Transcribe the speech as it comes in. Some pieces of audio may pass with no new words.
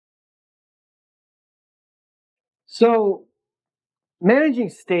So managing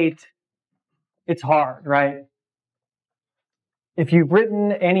state, it's hard, right? If you've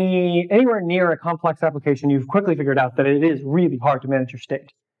written anywhere near a complex application, you've quickly figured out that it is really hard to manage your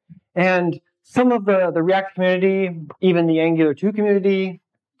state. And some of the React community, even the Angular 2 community,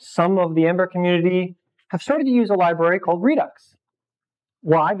 some of the Ember community have started to use a library called Redux.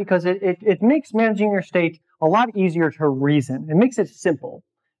 Why? Because it makes managing your state a lot easier to reason. It makes it simple.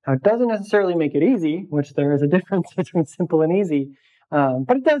 Now, it doesn't necessarily make it easy, which there is a difference between simple and easy,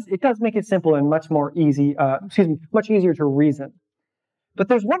 but it does make it simple and much easier to reason. But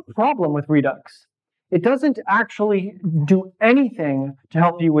there's one problem with Redux. It doesn't actually do anything to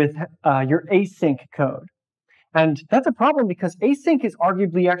help you with your async code. And that's a problem because async is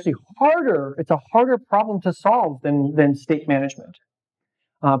arguably actually harder. It's a harder problem to solve than state management.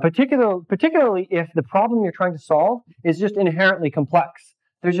 Particularly if the problem you're trying to solve is just inherently complex.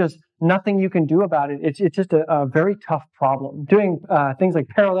 There's just nothing you can do about it. It's just a very tough problem. Doing things like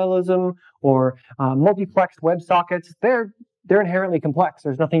parallelism or multiplexed WebSockets, they're inherently complex.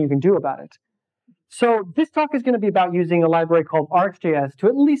 There's nothing you can do about it. So this talk is going to be about using a library called RxJS to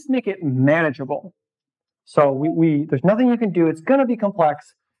at least make it manageable. So there's nothing you can do. It's going to be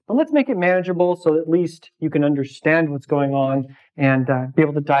complex, but let's make it manageable so at least you can understand what's going on and be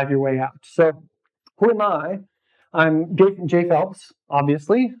able to dive your way out. So who am I? I'm Jay Phelps,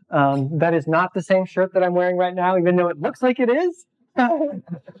 obviously. That is not the same shirt that I'm wearing right now, even though it looks like it is.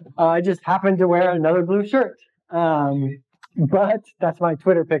 I just happened to wear another blue shirt. But that's my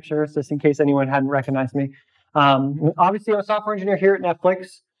Twitter picture, just in case anyone hadn't recognized me. Obviously, I'm a software engineer here at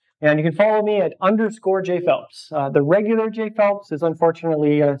Netflix, and you can follow me at _J Phelps. The regular J Phelps is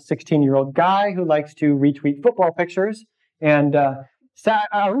unfortunately a 16-year-old guy who likes to retweet football pictures. And I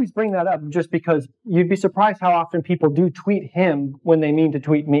always bring that up just because you'd be surprised how often people do tweet him when they mean to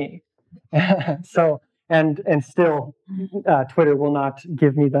tweet me. And still, Twitter will not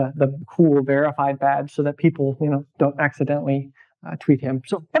give me the cool verified badge so that people, don't accidentally tweet him.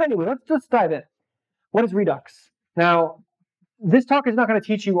 But anyway, let's dive in. What is Redux? Now, this talk is not going to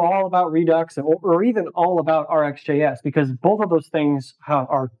teach you all about Redux or even all about RxJS because both of those things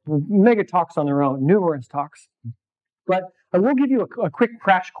are mega talks on their own, numerous talks. But I will give you a quick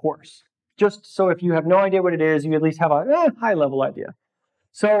crash course, just so if you have no idea what it is, you at least have a high-level idea.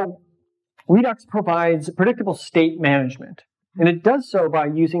 So Redux provides predictable state management, and it does so by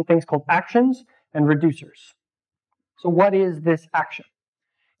using things called actions and reducers. So what is this action?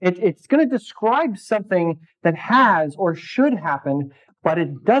 It's going to describe something that has or should happen, but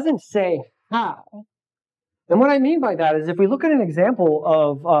it doesn't say how. And what I mean by that is if we look at an example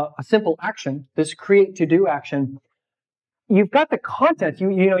of a simple action, this create to-do action, you've got the content,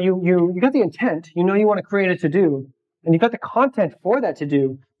 you got the intent, you want to create a to-do, and you've got the content for that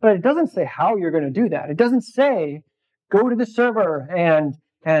to-do, but it doesn't say how you're going to do that. It doesn't say, go to the server and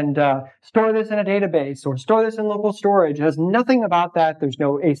store this in a database or store this in local storage. It has nothing about that. There's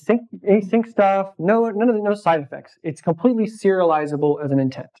no async stuff, no side effects. It's completely serializable as an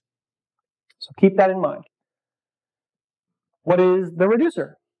intent. So keep that in mind. What is the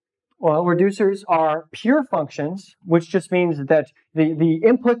reducer? Well, reducers are pure functions, which just means that the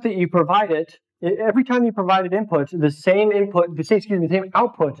input that you provided, every time you provided input, the same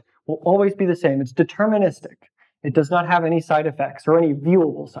output will always be the same. It's deterministic. It does not have any side effects or any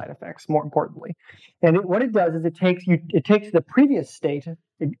viewable side effects, more importantly. And what it does is it takes the previous state,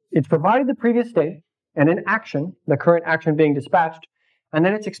 it's provided the previous state and an action, the current action being dispatched, and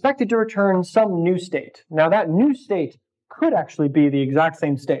then it's expected to return some new state. Now that new state could actually be the exact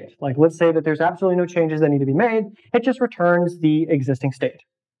same state. Like let's say that there's absolutely no changes that need to be made. It just returns the existing state.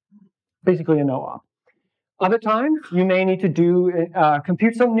 Basically a no-op. Other times, you may need to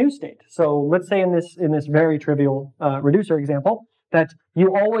compute some new state. So let's say in this very trivial reducer example, that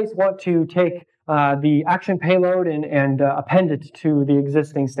you always want to take the action payload and append it to the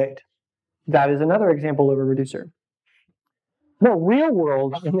existing state. That is another example of a reducer. The real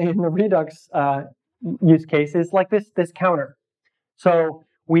world in the Redux use case is like this counter. So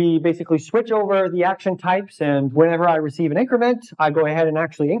we basically switch over the action types, and whenever I receive an increment, I go ahead and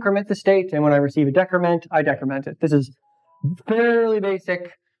actually increment the state, and when I receive a decrement, I decrement it. This is fairly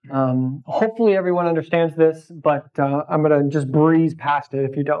basic. Hopefully everyone understands this, but I'm going to just breeze past it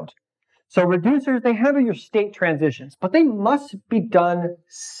if you don't. So reducers, they handle your state transitions, but they must be done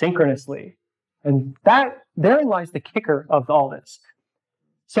synchronously. And therein lies the kicker of all this.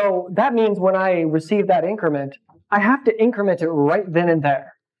 So that means when I receive that increment, I have to increment it right then and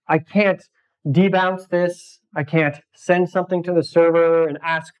there. I can't debounce this. I can't send something to the server and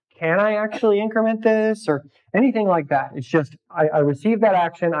ask, can I actually increment this? Or anything like that. It's just, I receive that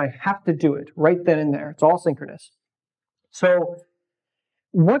action. I have to do it right then and there. It's all synchronous. So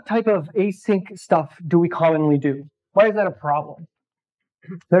what type of async stuff do we commonly do? Why is that a problem?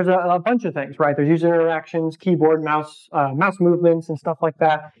 There's a bunch of things, right? There's user interactions, keyboard, mouse movements, and stuff like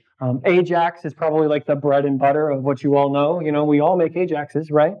that. Ajax is probably like the bread and butter of what you all know. You know, we all make Ajaxes,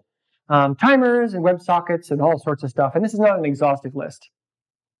 right? Timers and WebSockets and all sorts of stuff. And this is not an exhaustive list.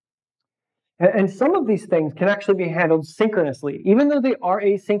 And some of these things can actually be handled synchronously. Even though they are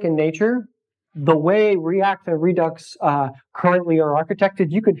async in nature, the way React and Redux currently are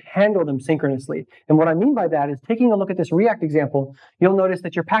architected, you could handle them synchronously. And what I mean by that is taking a look at this React example, you'll notice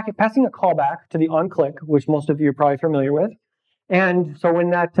that you're passing a callback to the onClick, which most of you are probably familiar with. And so when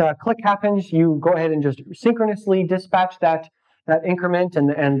that click happens, you go ahead and just synchronously dispatch that increment,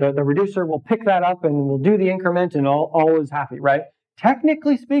 and the reducer will pick that up and will do the increment, and all is happy, right?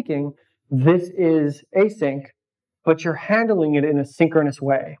 Technically speaking, this is async, but you're handling it in a synchronous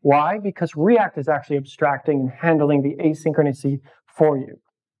way. Why? Because React is actually abstracting and handling the asynchronicity for you.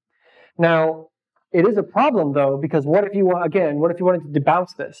 Now, it is a problem though, because what if you wanted to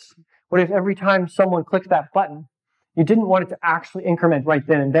debounce this? What if every time someone clicks that button, you didn't want it to actually increment right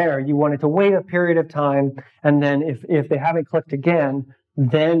then and there? You wanted to wait a period of time, and then if they haven't clicked again,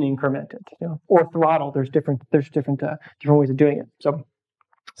 then increment it, you know, or throttle. There's different ways of doing it. So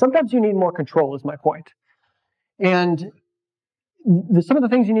sometimes you need more control, is my point. And some of the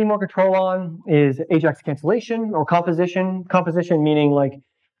things you need more control on is Ajax cancellation or composition. Composition meaning, like,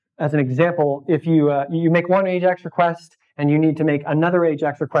 as an example, if you make one Ajax request and you need to make another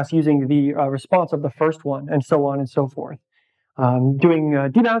Ajax request using the response of the first one, and so on and so forth. Doing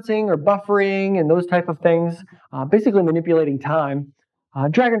debouncing or buffering and those type of things, basically manipulating time,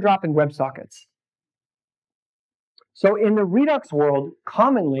 drag and drop in WebSockets. So in the Redux world,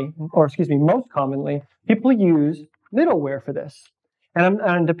 most commonly, people use middleware for this.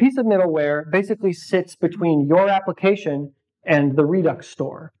 And the piece of middleware basically sits between your application and the Redux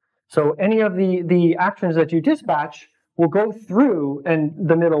store. So any of the actions that you dispatch will go through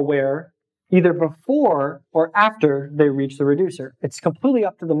the middleware either before or after they reach the reducer. It's completely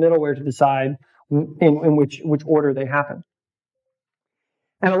up to the middleware to decide in which order they happen.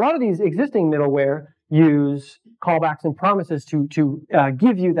 And a lot of these existing middleware use callbacks and promises to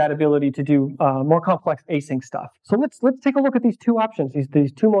give you that ability to do more complex async stuff. So let's take a look at these two options,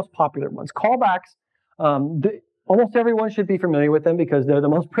 these two most popular ones. Callbacks, almost everyone should be familiar with them because they're the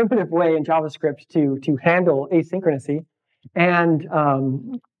most primitive way in JavaScript to handle asynchronicity. And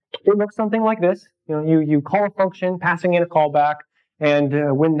it looks something like this. You know, you call a function, passing in a callback,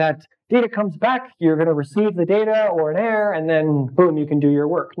 and when that data comes back, you're going to receive the data or an error, and then boom, you can do your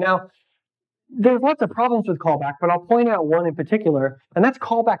work. Now, there's lots of problems with callback, but I'll point out one in particular, and that's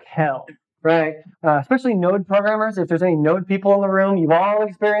callback hell, right? Especially Node programmers. If there's any Node people in the room, you've all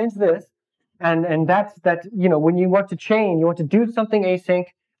experienced this. And that's you know, when you want to chain, you want to do something async,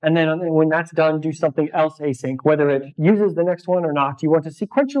 and then when that's done, do something else async, whether it uses the next one or not. You want to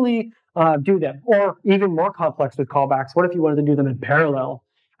sequentially do them, or even more complex with callbacks. What if you wanted to do them in parallel?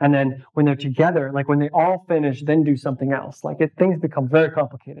 And then when they're together, like when they all finish, then do something else. Like things become very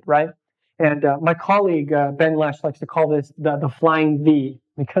complicated, right? And my colleague, Ben Lesh, likes to call this the flying V,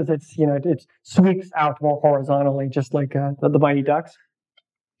 because it's, you know, it sweeps out more horizontally, just like the Mighty Ducks.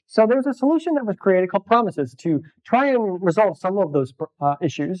 So there's a solution that was created called promises to try and resolve some of those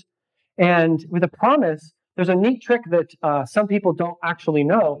issues. And with a promise, there's a neat trick that some people don't actually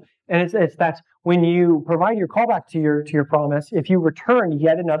know. And it's that when you provide your callback to your promise, if you return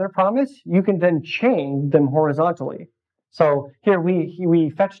yet another promise, you can then chain them horizontally. So here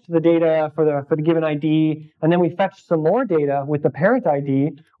we fetched the data for the given ID, and then we fetched some more data with the parent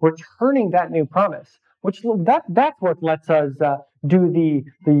ID, returning that new promise. Which that's what lets us do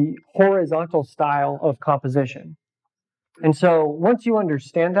the horizontal style of composition. And so once you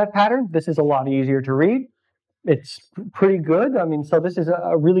understand that pattern, this is a lot easier to read. It's pretty good. I mean, so this is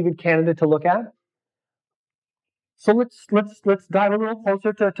a really good candidate to look at. So let's dive a little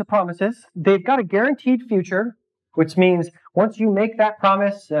closer to promises. They've got a guaranteed future, which means once you make that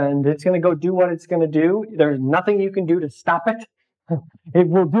promise and it's going to go do what it's going to do, there's nothing you can do to stop it. It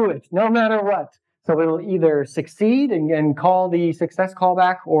will do it no matter what. So it'll either succeed and call the success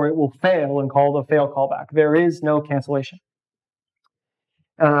callback, or it will fail and call the fail callback. There is no cancellation.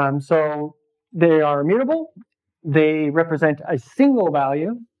 So they are immutable. They represent a single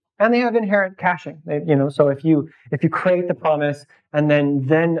value, and they have inherent caching. So if you create the promise and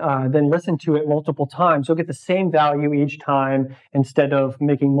then listen to it multiple times, you'll get the same value each time instead of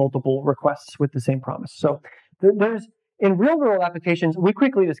making multiple requests with the same promise. So in real-world applications, we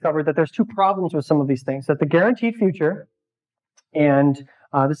quickly discovered that there's two problems with some of these things: that the guaranteed future and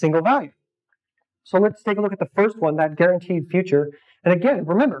the single value. So let's take a look at the first one, that guaranteed future. And again,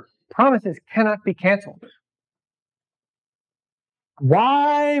 remember, promises cannot be canceled.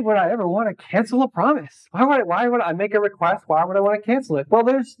 Why would I ever want to cancel a promise? Why would I make a request? Why would I want to cancel it? Well,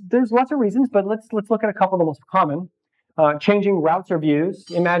 there's lots of reasons, but let's look at a couple of the most common. Changing routes or views.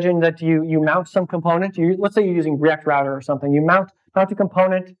 Imagine that you mount some component. Let's say you're using React Router or something. You mount a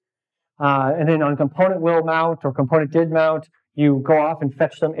component, and then on component will mount or component did mount, you go off and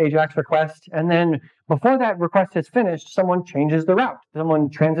fetch some AJAX request, and then before that request is finished, someone changes the route. Someone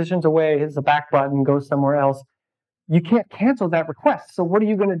transitions away, hits the back button, goes somewhere else. You can't cancel that request. So what are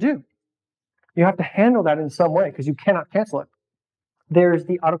you going to do? You have to handle that in some way because you cannot cancel it. There's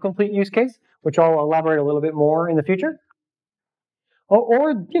the autocomplete use case, which I'll elaborate a little bit more in the future.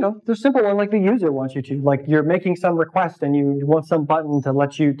 Or the simple one like the user wants you to. Like you're making some request and you want some button to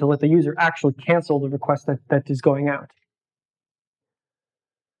let the user actually cancel the request that is going out.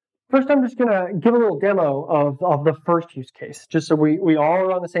 First, I'm just going to give a little demo of the first use case, just so we all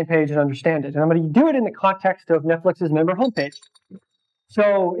are on the same page and understand it. And I'm going to do it in the context of Netflix's member homepage.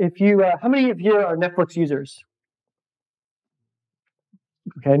 So if you, how many of you are Netflix users?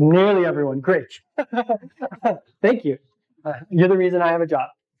 Okay, nearly everyone. Great. Thank you. You're the reason I have a job.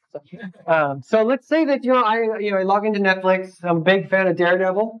 So let's say that I log into Netflix. I'm a big fan of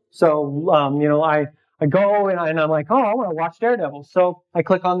Daredevil. So I go and I'm like, oh, I want to watch Daredevil. So I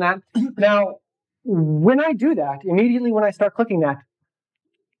click on that. Now, when I do that, immediately when I start clicking that,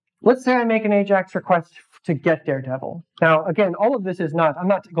 let's say I make an AJAX request to get Daredevil. Now, again, all of this is not, I'm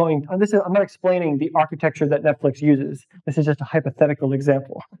not explaining the architecture that Netflix uses. This is just a hypothetical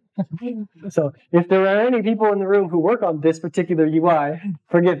example. So if there are any people in the room who work on this particular UI,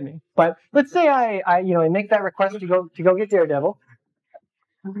 forgive me. But let's say I make that request to go get Daredevil.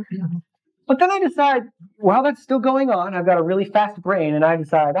 But then I decide, while that's still going on, I've got a really fast brain, and I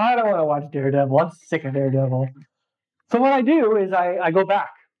decide, I don't want to watch Daredevil. I'm sick of Daredevil. So what I do is I go back,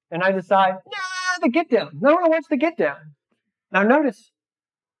 and I decide, the Get Down. I want to watch the Get Down. Now notice,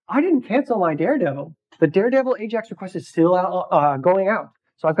 I didn't cancel my Daredevil. The Daredevil AJAX request is still going out.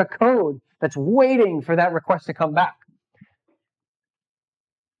 So I've got code that's waiting for that request to come back.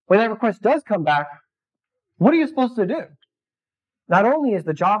 When that request does come back, what are you supposed to do? Not only is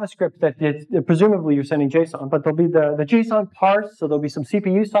the JavaScript that presumably you're sending JSON, but there'll be the JSON parse, so there'll be some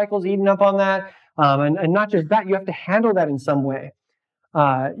CPU cycles eaten up on that. And not just that, you have to handle that in some way.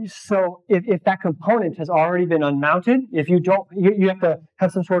 So if that component has already been unmounted, if you don't, you have to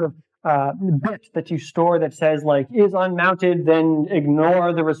have some sort of bit that you store that says like is unmounted, then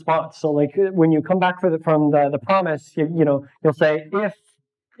ignore the response. So like when you come back from the promise, you'll say if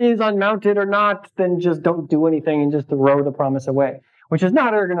is unmounted or not, then just don't do anything and just throw the promise away, which is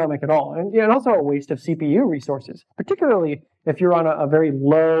not ergonomic at all, and also a waste of CPU resources, particularly if you're on a very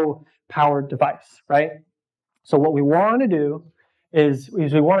low powered device, right? So what we want to do is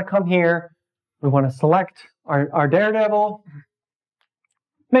we want to come here, we want to select our Daredevil,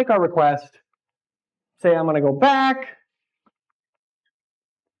 make our request, say I'm going to go back,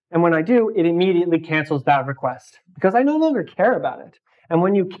 and when I do, it immediately cancels that request because I no longer care about it. And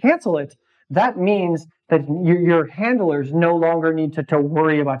when you cancel it, that means that your handlers no longer need to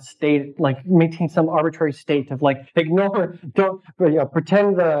worry about state, like maintain some arbitrary state of like ignore, don't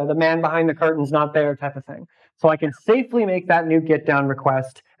pretend the man behind the curtain's not there type of thing. So I can safely make that new get down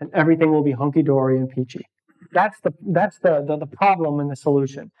request, and everything will be hunky dory and peachy. That's the problem and the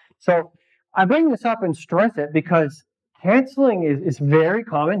solution. So I bring this up and stress it because canceling is very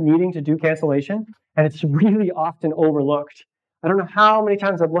common, needing to do cancellation, and it's really often overlooked. I don't know how many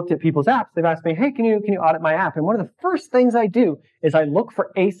times I've looked at people's apps. They've asked me, hey, can you audit my app? And one of the first things I do is I look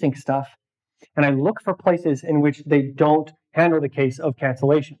for async stuff, and I look for places in which they don't handle the case of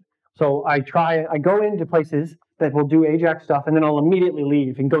cancellation. So I go into places that will do AJAX stuff, and then I'll immediately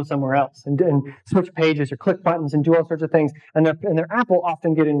leave and go somewhere else and switch pages or click buttons and do all sorts of things. And their app will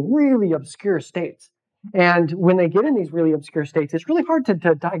often get in really obscure states. And when they get in these really obscure states, it's really hard to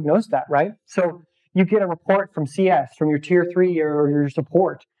diagnose that, right? So you get a report from CS, from your tier 3 or your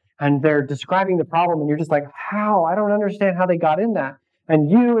support, and they're describing the problem, and you're just like, how? I don't understand how they got in that. And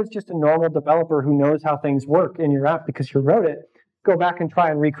you, as just a normal developer who knows how things work in your app because you wrote it, go back and try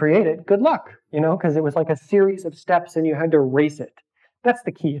and recreate it. Good luck, because it was like a series of steps and you had to erase it. That's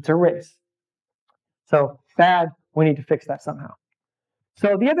the key, it's erase. So bad, we need to fix that somehow.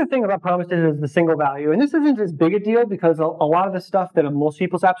 So the other thing about promises is the single value. And this isn't as big a deal because a lot of the stuff that most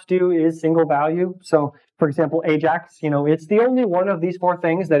people's apps do is single value. So for example, AJAX, it's the only one of these 4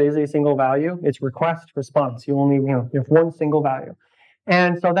 things that is a single value. It's request, response. You have one single value.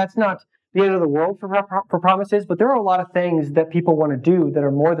 And so that's not the end of the world for promises, but there are a lot of things that people want to do that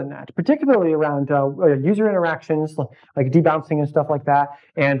are more than that, particularly around user interactions, like debouncing and stuff like that,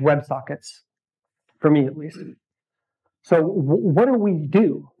 and WebSockets, for me at least. So what do we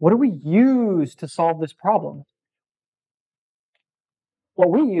do? What do we use to solve this problem? What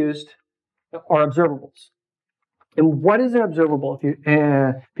we used are observables. And what is an observable?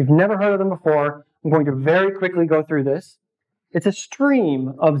 If you've never heard of them before, I'm going to very quickly go through this. It's a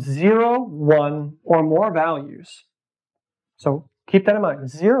stream of 0, 1, or more values. So keep that in mind.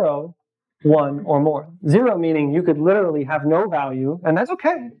 0, 1, or more. 0 meaning you could literally have no value, and that's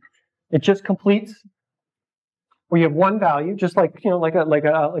okay. It just completes. Or you have one value, just like like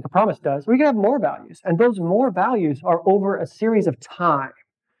a promise does. We can have more values, and those more values are over a series of time.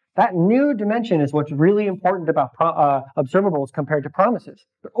 That new dimension is what's really important about observables compared to promises.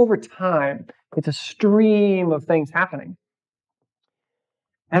 But over time, it's a stream of things happening.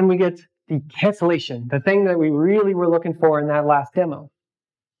 And we get the cancellation, the thing that we really were looking for in that last demo.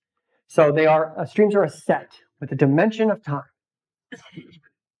 So streams are a set with a dimension of time.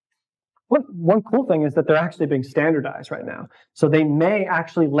 One cool thing is that they're actually being standardized right now. So they may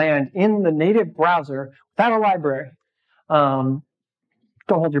actually land in the native browser without a library.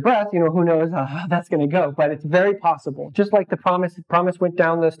 Don't hold your breath, who knows how that's going to go, but it's very possible. Just like the promise went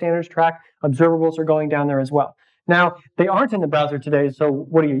down the standards track, observables are going down there as well. Now, they aren't in the browser today, so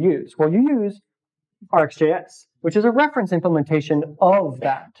what do you use? Well, you use RxJS, which is a reference implementation of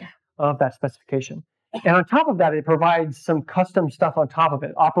that specification. And on top of that, it provides some custom stuff on top of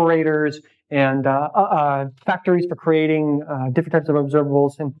it, operators and factories for creating different types of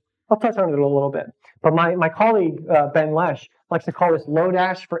observables. And I'll touch on it a little bit. But my colleague, Ben Lesh, likes to call this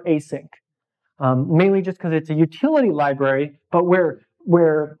Lodash for async, mainly just because it's a utility library, but where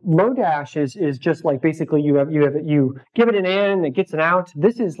Lodash is just like basically you give it an in, it gets an out.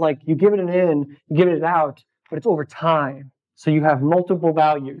 This is like you give it an in, you give it an out, but it's over time. So you have multiple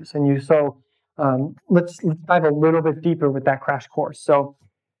values, and let's dive a little bit deeper with that crash course. So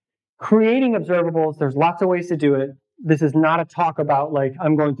creating observables, there's lots of ways to do it. This is not a talk about like,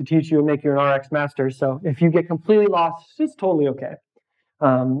 I'm going to teach you and make you an Rx master. So if you get completely lost, it's totally okay.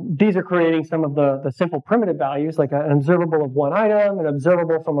 These are creating some of the simple primitive values, like an observable of one item, an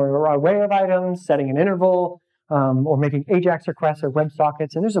observable from an array of items, setting an interval, or making AJAX requests or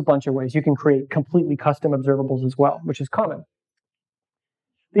WebSockets. And there's a bunch of ways you can create completely custom observables as well, which is common.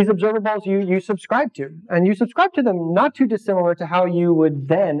 These observables you subscribe to, and you subscribe to them not too dissimilar to how you would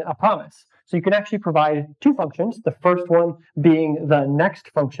then a promise. So you can actually provide two functions. The first one being the next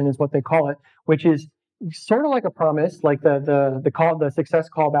function is what they call it, which is sort of like a promise, like the success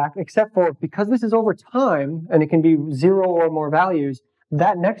callback, except for because this is over time and it can be 0 or more values,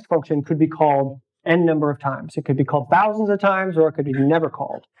 that next function could be called n number of times. It could be called thousands of times, or it could be never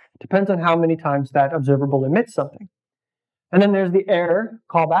called. It depends on how many times that observable emits something. And then there's the error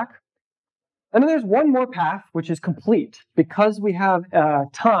callback. And then there's one more path, which is complete. Because we have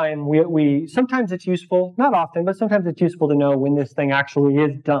time, we sometimes it's useful, not often, but sometimes it's useful to know when this thing actually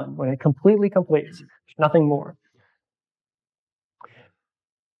is done, when it completely completes. There's nothing more.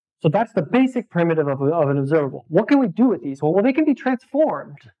 So that's the basic primitive of an observable. What can we do with these? Well, they can be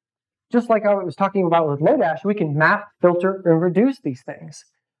transformed. Just like I was talking about with Lodash, we can map, filter, and reduce these things.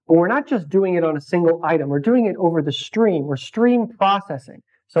 But we're not just doing it on a single item. We're doing it over the stream. We're stream processing.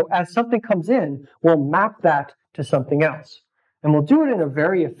 So as something comes in, we'll map that to something else. And we'll do it in a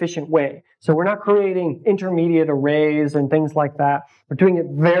very efficient way. So we're not creating intermediate arrays and things like that. We're doing it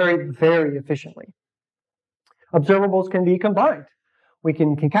very, very efficiently. Observables can be combined. We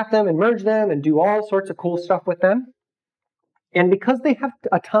can concat them and merge them and do all sorts of cool stuff with them. And because they have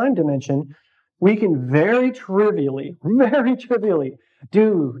a time dimension, we can very trivially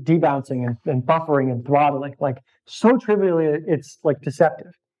do debouncing and buffering and throttling. Like so trivially, it's like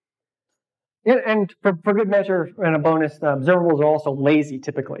deceptive. And for good measure and a bonus, the observables are also lazy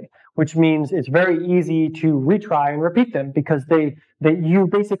typically, which means it's very easy to retry and repeat them because you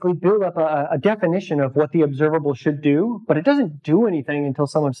basically build up a definition of what the observable should do, but it doesn't do anything until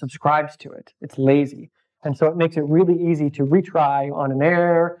someone subscribes to it. It's lazy. And so it makes it really easy to retry on an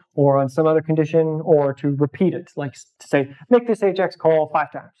error or on some other condition or to repeat it, like to say, make this AJAX call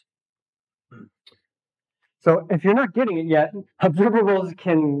 5 times. So if you're not getting it yet, observables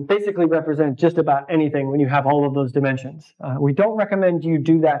can basically represent just about anything when you have all of those dimensions. We don't recommend you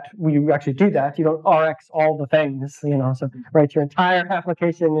do that. You actually do that. You don't Rx all the things, so write your entire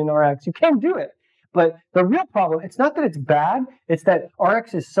application in Rx. You can do it. But the real problem, it's not that it's bad. It's that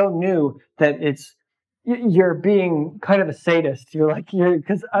Rx is so new that you're being kind of a sadist.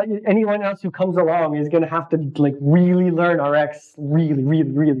 Because anyone else who comes along is going to have to really learn Rx really,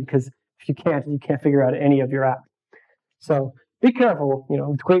 really, really, because If you can't figure out any of your app. So be careful,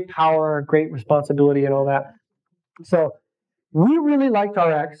 with great power, great responsibility, and all that. So we really liked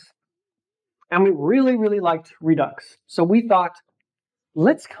Rx, and we really, really liked Redux. So we thought,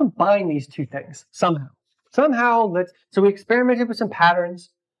 let's combine these two things somehow. So we experimented with some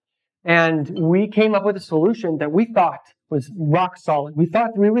patterns, and we came up with a solution that we thought was rock solid. We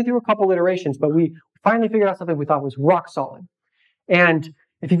went through a couple iterations, but we finally figured out something we thought was rock solid. And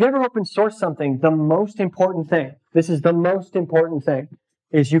if you've ever open sourced something, the most important thing,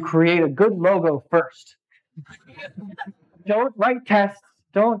 is you create a good logo first. Don't write tests.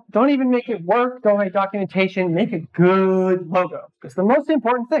 Don't even make it work. Don't write documentation. Make a good logo. It's the most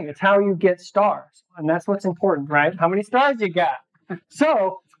important thing. It's how you get stars. And that's what's important, right? How many stars you got?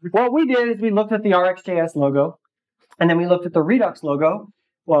 So what we did is we looked at the RxJS logo, and then we looked at the Redux logo.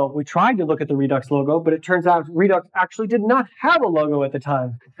 Well, we tried to look at the Redux logo, but it turns out Redux actually did not have a logo at the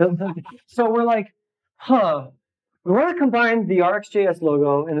time. So we're like, we want to combine the RxJS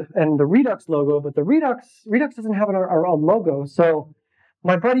logo and the Redux logo, but the Redux doesn't have a logo. So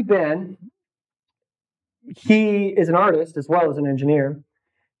my buddy Ben, he is an artist as well as an engineer.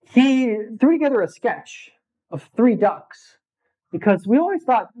 He threw together a sketch of 3 ducks because we always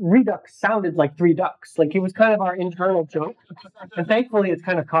thought Redux sounded like 3 ducks. Like, it was kind of our internal joke. And thankfully, it's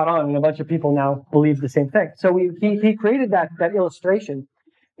kind of caught on, and a bunch of people now believe the same thing. So he created that illustration,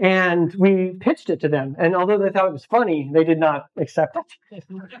 and we pitched it to them. And although they thought it was funny, they did not accept it.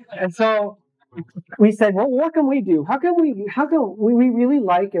 And so we said, well, what can we do? How can we really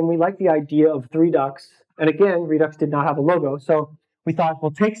like the idea of 3 ducks. And again, Redux did not have a logo. So we thought,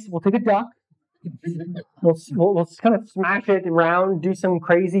 we'll take a duck. We'll kind of smash it around, do some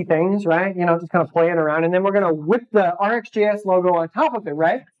crazy things, right? Just kind of play it around. And then we're going to whip the RxJS logo on top of it,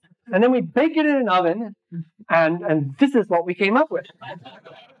 right? And then we bake it in an oven. And this is what we came up with.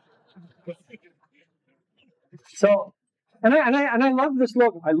 So, and I love this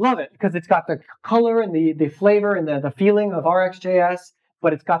logo. I love it because it's got the color and the flavor and the feeling of RxJS,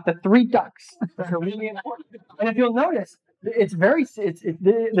 but it's got the 3 ducks that are really important. And if you'll notice,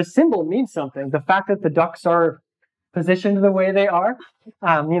 the symbol means something. The fact that the ducks are positioned the way they are,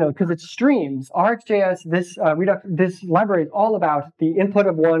 because it streams. RxJS, Redux, this library is all about the input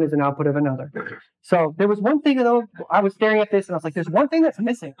of one is an output of another. So there was one thing, though, I was staring at this and I was like, there's one thing that's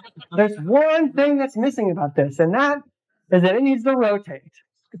missing. There's one thing that's missing about this, and that is that it needs to rotate.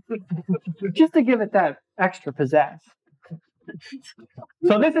 Just to give it that extra pizzazz.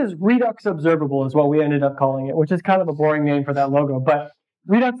 So this is Redux Observable is what we ended up calling it, which is kind of a boring name for that logo. But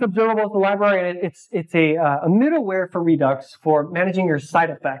Redux Observable is the library, and it's a middleware for Redux for managing your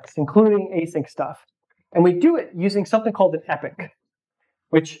side effects, including async stuff. And we do it using something called an epic,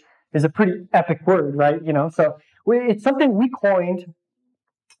 which is a pretty epic word, right? So it's something we coined.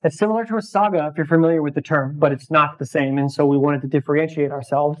 It's similar to a saga, if you're familiar with the term, but it's not the same. And so we wanted to differentiate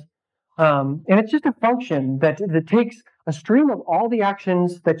ourselves. And it's just a function that takes a stream of all the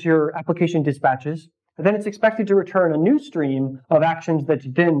actions that your application dispatches, and then it's expected to return a new stream of actions that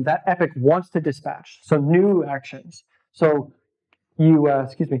that epic wants to dispatch. So new actions. So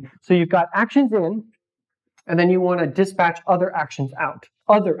So you've got actions in, and then you want to dispatch other actions out.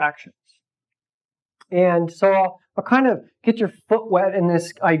 Other actions. And so I'll kind of get your foot wet in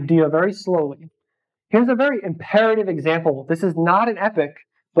this idea very slowly. Here's a very imperative example. This is not an epic,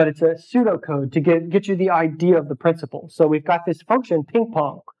 but it's a pseudocode to get you the idea of the principle. So we've got this function, ping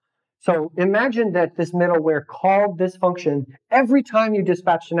pong. So imagine that this middleware called this function every time you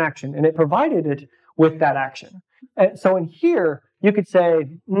dispatched an action, and it provided it with that action. And so in here, you could say,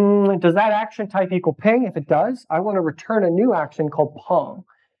 does that action type equal ping? If it does, I want to return a new action called pong.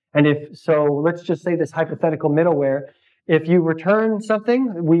 And if so, let's just say this hypothetical middleware, if you return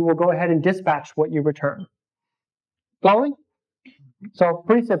something, we will go ahead and dispatch what you return. Following? So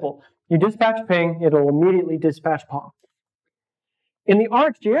pretty simple. You dispatch ping, it'll immediately dispatch pong. In the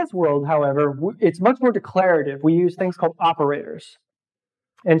RxJS world, however, it's much more declarative. We use things called operators.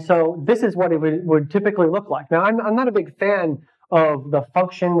 And so this is what it would typically look like. Now, I'm not a big fan of the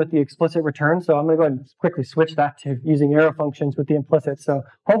function with the explicit return, so I'm going to go ahead and quickly switch that to using arrow functions with the implicit. So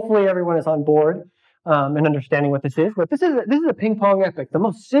hopefully everyone is on board and understanding what this is. But this is a ping pong epic, the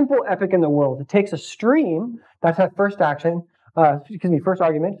most simple epic in the world. It takes a stream, that's that first action, first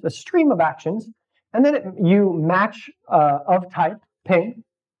argument, a stream of actions, and then you match of type ping.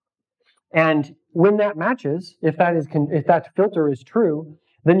 And when that matches, if that filter is true,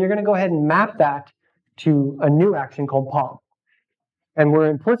 then you're going to go ahead and map that to a new action called pong. And we're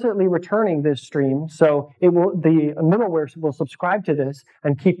implicitly returning this stream, so the middleware will subscribe to this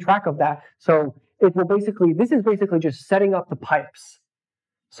and keep track of that. So this is basically just setting up the pipes.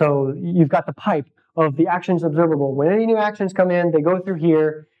 So you've got the pipe of the actions observable. When any new actions come in, they go through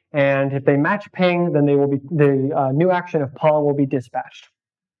here, and if they match ping, then they will be the new action of pong will be dispatched.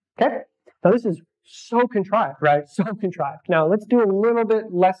 Okay? Now this is so contrived, right? So contrived. Now let's do a little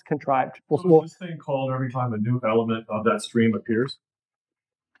bit less contrived. So is this thing called every time a new element of that stream appears?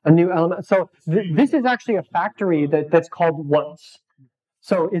 A new element. So this is actually a factory that's called once.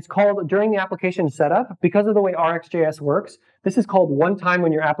 So it's called during the application setup, because of the way RxJS works, this is called one time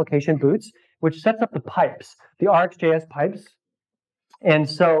when your application boots, which sets up the pipes, the RxJS pipes. And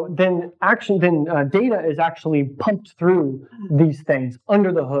so then data is actually pumped through these things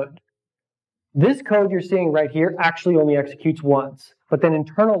under the hood. This code you're seeing right here actually only executes once, but then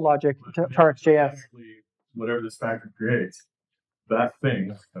internal logic to RxJS. Whatever this factory creates, that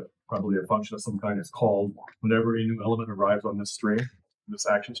thing, probably a function of some kind, is called whenever a new element arrives on this string, this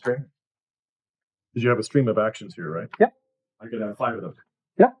action string. Because you have a stream of actions here, right? Yep. I could have 5 of them.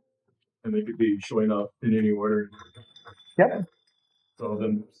 Yep. And they could be showing up in any order. Yep. So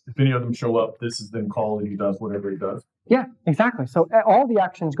then, if any of them show up, this is then called and he does whatever he does. Yeah, exactly. So all the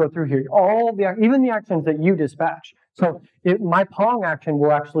actions go through here. Even the actions that you dispatch. So my Pong action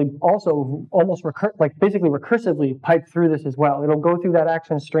will actually also almost basically recursively pipe through this as well. It'll go through that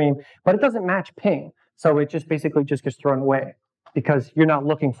action stream, but it doesn't match ping. So it just basically just gets thrown away because you're not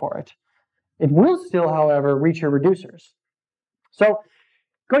looking for it. It will still, however, reach your reducers. So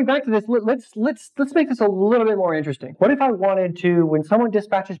going back to this, let's make this a little bit more interesting. What if I wanted to, when someone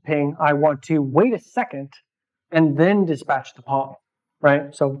dispatches ping, I want to wait a second and then dispatch the pong,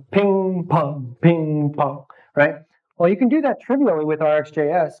 right? So ping, pong, right? Well, you can do that trivially with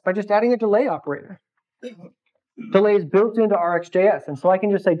RxJS by just adding a delay operator. Delay is built into RxJS, and so I can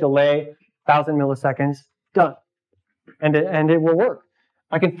just say delay 1,000 milliseconds, done, and it will work.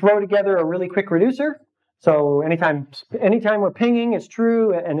 I can throw together a really quick reducer. So anytime we're pinging, it's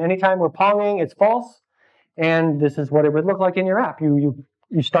true, and anytime we're ponging, it's false. And this is what it would look like in your app. You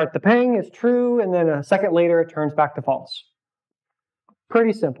start the ping, it's true, and then a second later, it turns back to false.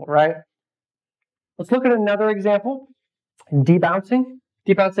 Pretty simple, right? Let's look at another example. Debouncing.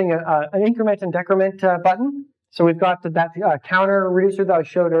 Debouncing an increment and decrement button. So we've got that counter reducer that I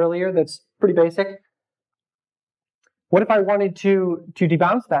showed earlier that's pretty basic. What if I wanted to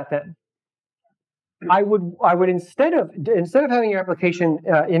debounce that then? I would instead of having your application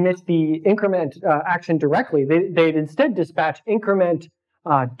emit the increment action directly, they'd instead dispatch increment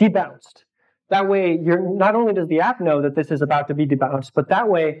debounced. That way, not only does the app know that this is about to be debounced, but that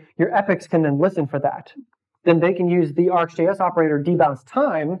way your epics can then listen for that. Then they can use the RxJS operator debounce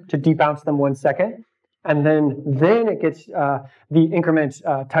time to debounce them 1 second, and then it gets the increment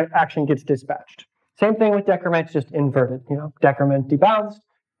action gets dispatched. Same thing with decrement, just inverted. Decrement debounced.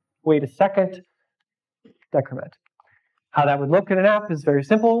 Wait a second. Decrement. How that would look in an app is very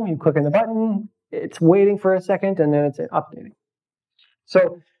simple. You click on the button, it's waiting for a second, and then it's updating.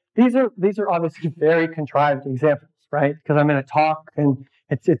 So these are obviously very contrived examples, right? Because I'm going to talk, and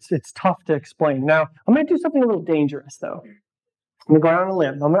it's tough to explain. Now I'm going to do something a little dangerous, though. I'm going to go out on a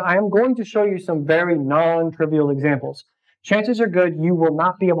limb. I am going to show you some very non-trivial examples. Chances are good you will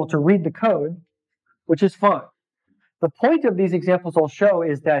not be able to read the code, which is fine. The point of these examples I'll show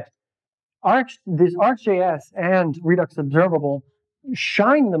is that this RxJS and Redux Observable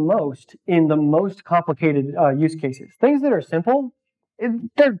shine the most in the most complicated use cases. Things that are simple,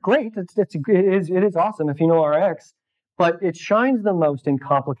 they're great. It is awesome if you know Rx, but it shines the most in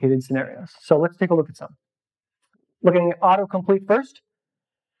complicated scenarios. So let's take a look at some. Looking at autocomplete first.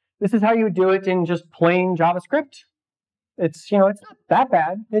 This is how you would do it in just plain JavaScript. It's not that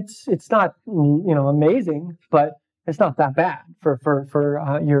bad. It's not amazing, but it's not that bad for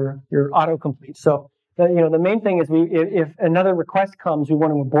your autocomplete. So the main thing is if another request comes, we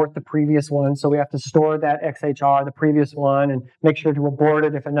want to abort the previous one. So we have to store that XHR, the previous one, and make sure to abort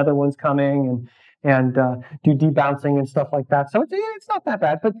it if another one's coming, and do debouncing and stuff like that. So it's not that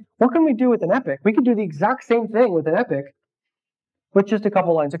bad. But what can we do with an epic? We can do the exact same thing with an epic with just a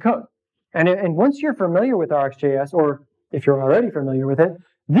couple lines of code. And once you're familiar with RxJS, or if you're already familiar with it,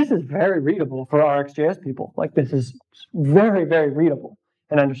 this is very readable for RxJS people. Like, this is very, very readable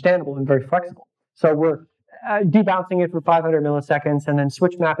and understandable and very flexible. So we're debouncing it for 500 milliseconds and then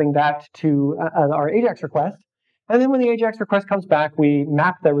switch mapping that to our AJAX request. And then when the AJAX request comes back, we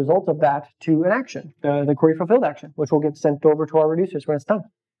map the result of that to an action, the query fulfilled action, which will get sent over to our reducers when it's done.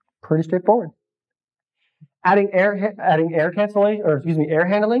 Pretty straightforward. Adding air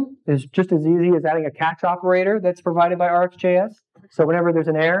handling is just as easy as adding a catch operator that's provided by RxJS. So whenever there's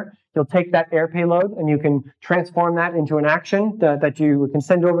an error, you'll take that error payload and you can transform that into an action that you can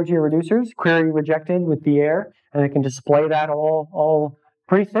send over to your reducers, query rejected with the error, and it can display that all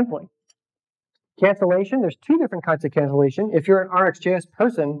pretty simply. Cancellation, there's two different kinds of cancellation. If you're an RxJS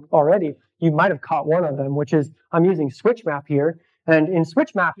person already, you might have caught one of them, which is I'm using switch map here. And in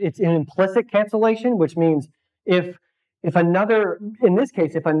switch map, it's an implicit cancellation, which means if another, in this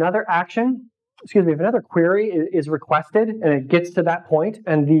case, if another action, if another query is requested and it gets to that point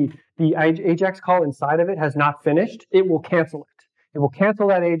and the AJAX call inside of it has not finished, it will cancel it. It will cancel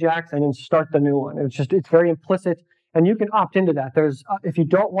that AJAX and then start the new one. It's very implicit. And you can opt into that. There's if you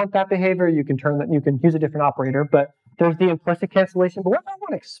don't want that behavior, you can use a different operator. But there's the implicit cancellation. But what if I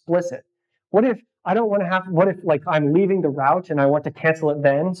want explicit? What if I don't want to have? What if like I'm leaving the route and I want to cancel it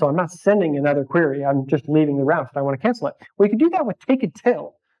then? So I'm not sending another query. I'm just leaving the route and I want to cancel it. Well, you can do that with take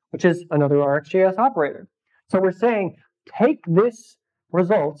until, which is another RxJS operator. So we're saying take this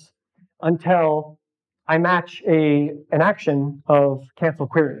results until I match an action of cancel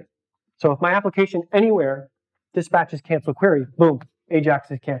query. So if my application anywhere dispatches cancel query, boom, AJAX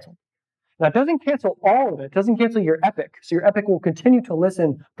is canceled. Now, it doesn't cancel all of it. It doesn't cancel your epic. So your epic will continue to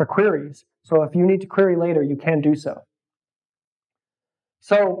listen for queries. So if you need to query later, you can do so.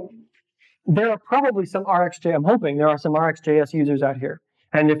 So there are probably some RxJS, I'm hoping there are some RxJS users out here.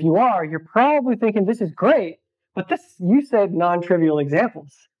 And if you are, you're probably thinking this is great, but you said non-trivial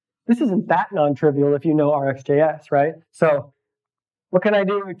examples. This isn't that non-trivial if you know RxJS, right? So what can I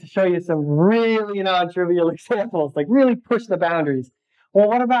do to show you some really non-trivial examples, like really push the boundaries? Well,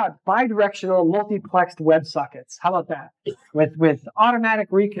 what about bidirectional multiplexed WebSockets? How about that? With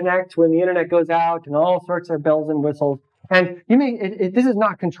automatic reconnect when the internet goes out and all sorts of bells and whistles. And this is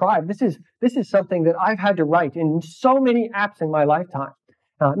not contrived. This is something that I've had to write in so many apps in my lifetime.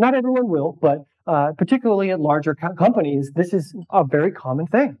 Not everyone will, but particularly at larger companies, this is a very common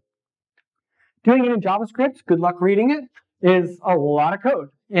thing. Doing it in JavaScript, good luck reading it, is a lot of code.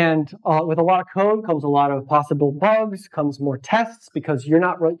 And with a lot of code comes a lot of possible bugs, comes more tests because you're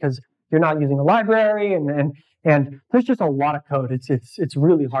not using a library, and there's just a lot of code. It's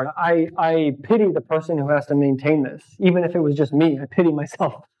really hard. I pity the person who has to maintain this. Even if it was just me, I pity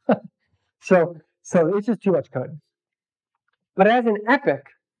myself. So it's just too much code. But as an epic,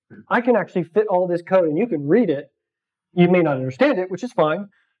 I can actually fit all this code and you can read it. You may not understand it, which is fine,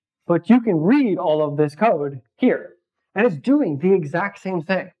 but you can read all of this code here. And it's doing the exact same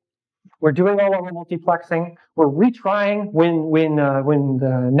thing. We're doing all of our multiplexing. We're retrying when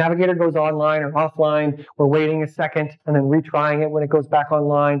the navigator goes online or offline. We're waiting a second and then retrying it when it goes back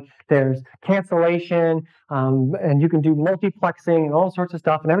online. There's cancellation, and you can do multiplexing and all sorts of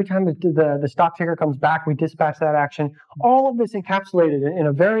stuff. And every time the stock ticker comes back, we dispatch that action. All of this encapsulated in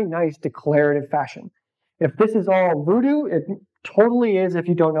a very nice declarative fashion. If this is all voodoo, it totally is if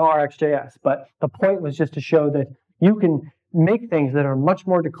you don't know RxJS. But the point was just to show that you can make things that are much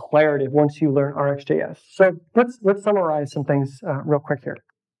more declarative once you learn RxJS. So let's summarize some things real quick here.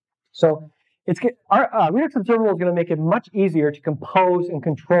 So Redux Observable is going to make it much easier to compose and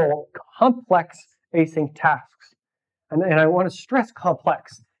control complex async tasks. And I want to stress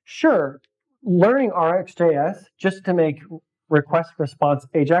complex. Sure, learning RxJS just to make request response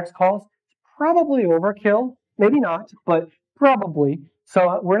AJAX calls, probably overkill. Maybe not, but probably.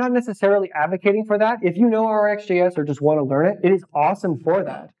 So we're not necessarily advocating for that. If you know RxJS or just want to learn it, it is awesome for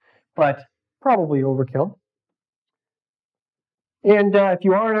that, but probably overkill. And if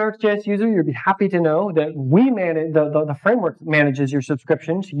you are an RxJS user, you'll be happy to know that we manage the framework manages your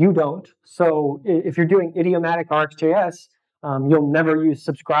subscriptions. You don't. So if you're doing idiomatic RxJS, you'll never use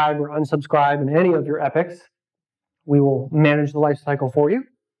subscribe or unsubscribe in any of your epics. We will manage the lifecycle for you.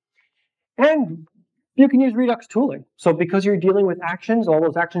 And you can use Redux tooling. So because you're dealing with actions, all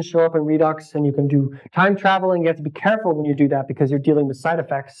those actions show up in Redux, and you can do time traveling. You have to be careful when you do that because you're dealing with side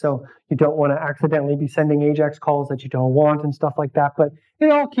effects. So you don't want to accidentally be sending AJAX calls that you don't want and stuff like that. But it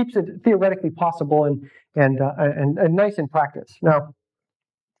all keeps it theoretically possible and nice in practice. Now,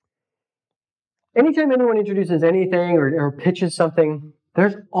 anytime anyone introduces anything or pitches something,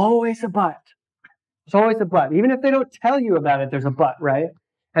 there's always a but. There's always a but. Even if they don't tell you about it, there's a but, right?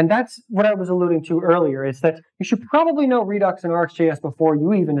 And that's what I was alluding to earlier, is that you should probably know Redux and RxJS before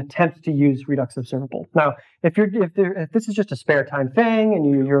you even attempt to use Redux Observable. Now, if this is just a spare time thing and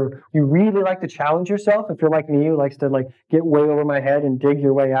you really like to challenge yourself, if you're like me who likes to get way over my head and dig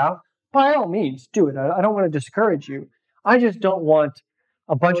your way out, by all means, do it. I don't want to discourage you. I just don't want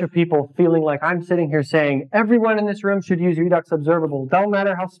a bunch of people feeling like I'm sitting here saying everyone in this room should use Redux Observable. Don't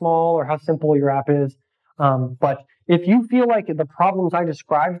matter how small or how simple your app is. But if you feel like the problems I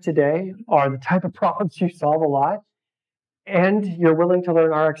described today are the type of problems you solve a lot, and you're willing to learn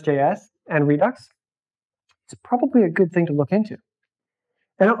RxJS and Redux, it's probably a good thing to look into.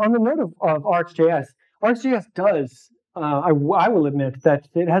 And on the note of RxJS, RxJS does I will admit that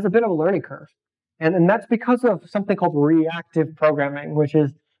it has a bit of a learning curve. And that's because of something called reactive programming, which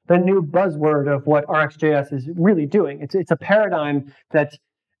is the new buzzword of what RxJS is really doing. It's a paradigm that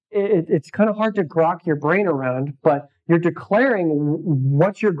it's kind of hard to grok your brain around, but you're declaring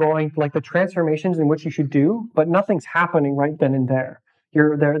what you're going, like the transformations in which you should do, but nothing's happening right then and there.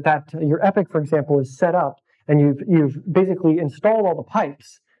 Your epic, for example, is set up, and you've basically installed all the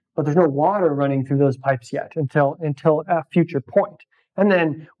pipes, but there's no water running through those pipes yet until a future point. And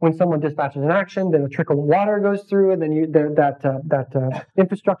then when someone dispatches an action, then a trickle of water goes through, and then that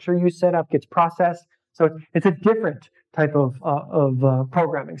infrastructure you set up gets processed. So it's a different type of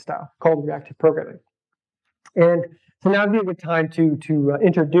programming style called reactive programming. And so now would be a good time to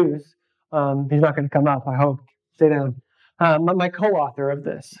introduce, he's not going to come up, I hope, stay down, my co-author of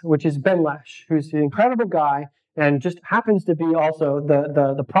this, which is Ben Lesh, who's an incredible guy and just happens to be also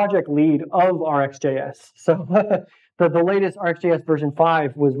the project lead of RxJS. So the latest RxJS version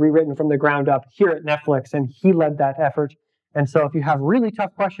 5 was rewritten from the ground up here at Netflix, and he led that effort. And so if you have really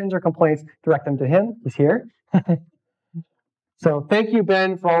tough questions or complaints, direct them to him. He's here. So thank you,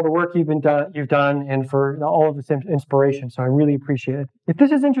 Ben, for all the work you've done and for all of this inspiration. So I really appreciate it. If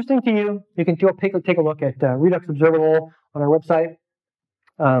this is interesting to you, you can take a look at Redux Observable on our website.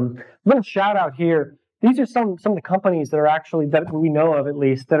 Little shout out here. These are some of the companies that are actually, that we know of at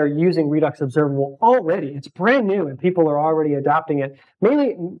least, that are using Redux Observable already. It's brand new and people are already adopting it.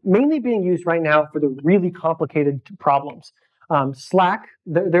 Mainly being used right now for the really complicated problems. Slack,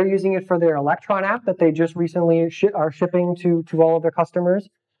 they're using it for their Electron app that they just recently are shipping to all of their customers.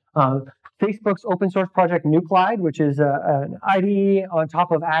 Facebook's open source project Nuclide, which is an IDE on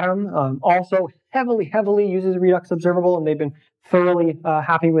top of Atom, also heavily uses Redux Observable, and they've been thoroughly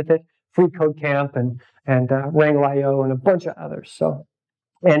happy with it. Free Code Camp and Wrangle.io and a bunch of others. So,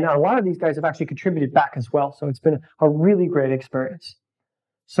 and a lot of these guys have actually contributed back as well. So it's been a really great experience.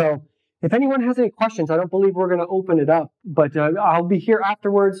 So if anyone has any questions, I don't believe we're going to open it up, but I'll be here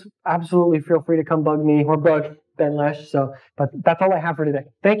afterwards. Absolutely feel free to come bug me or bug Ben Lesh. So, but that's all I have for today.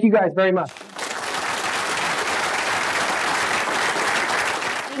 Thank you guys very much.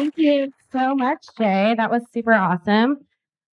 Thank you so much, Jay. That was super awesome.